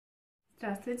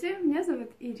Здравствуйте, меня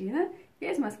зовут Ирина,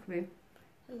 я из Москвы.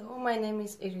 Hello, my name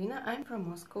is Irina, I'm from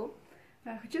Moscow.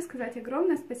 Хочу сказать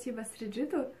огромное спасибо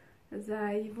Сриджиту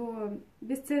за его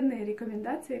бесценные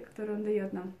рекомендации, которые он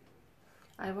дает нам.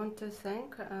 I want to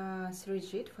thank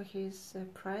Sreejith for his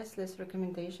priceless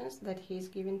recommendations that he is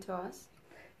giving to us.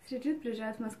 Сриджит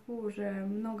приезжает в Москву уже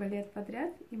много лет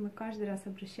подряд, и мы каждый раз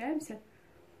обращаемся.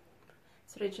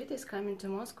 Sreejith is coming to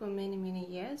Moscow many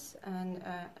years, and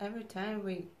every time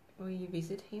we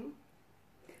visit him.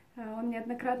 Он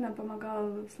неоднократно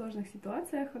помогал в сложных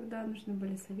ситуациях, когда нужны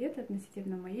были советы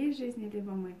относительно моей жизни,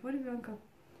 либо моего ребенка.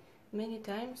 Many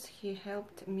times he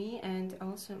helped me and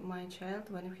also my child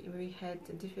when we had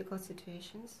difficult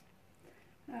situations.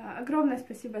 Огромное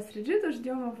спасибо Сриджиту,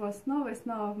 ждем его снова и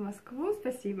снова в Москву.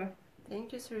 Спасибо.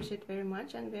 Thank you, Sreejith, very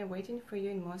much, and we are waiting for you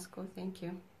in Moscow. Thank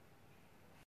you.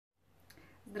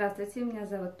 Здравствуйте, меня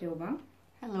зовут Люба.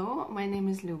 Hello, my name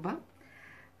is Luba.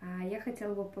 Я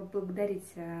хотела бы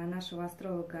поблагодарить нашего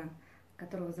астролога,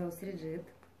 которого зовут Сриджит.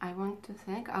 I want to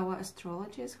thank our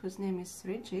astrologist, whose name is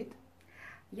Sreejith.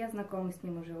 Я знакома с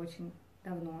ним уже очень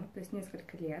давно, то есть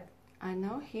несколько лет. I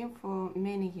know him for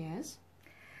many years.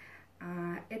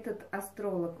 Этот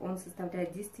астролог, он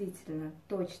составляет действительно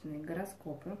точные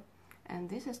гороскопы. And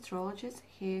this astrologist,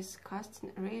 he is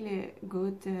casting really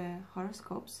good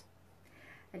horoscopes.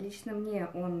 Лично мне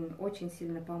он очень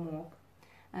сильно помог.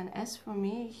 And as for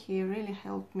me, he really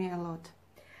helped me a lot.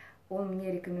 Он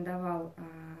мне рекомендовал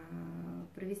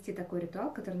провести такой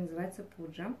ритуал, который называется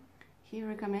пуджа. He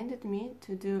recommended me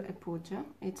to do a puja.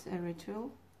 It's a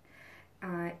ritual.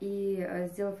 И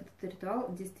сделав этот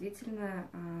ритуал, действительно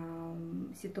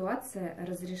ситуация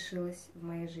разрешилась в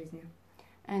моей жизни.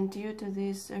 And due to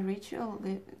this ritual,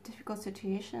 the difficult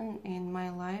situation in my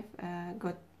life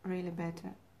got really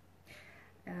better.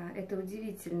 Это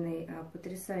удивительный,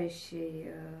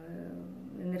 потрясающий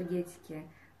энергетики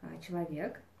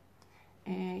человек.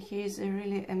 He is a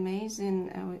really amazing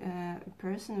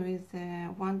person with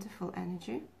wonderful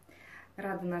energy.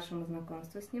 Рада нашему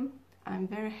знакомству с ним. I'm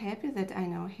very happy that I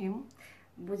know him.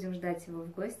 Будем ждать его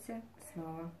в гости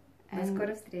снова. До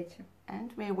скорой встречи.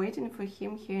 And we're waiting for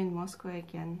him here in Moscow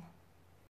again.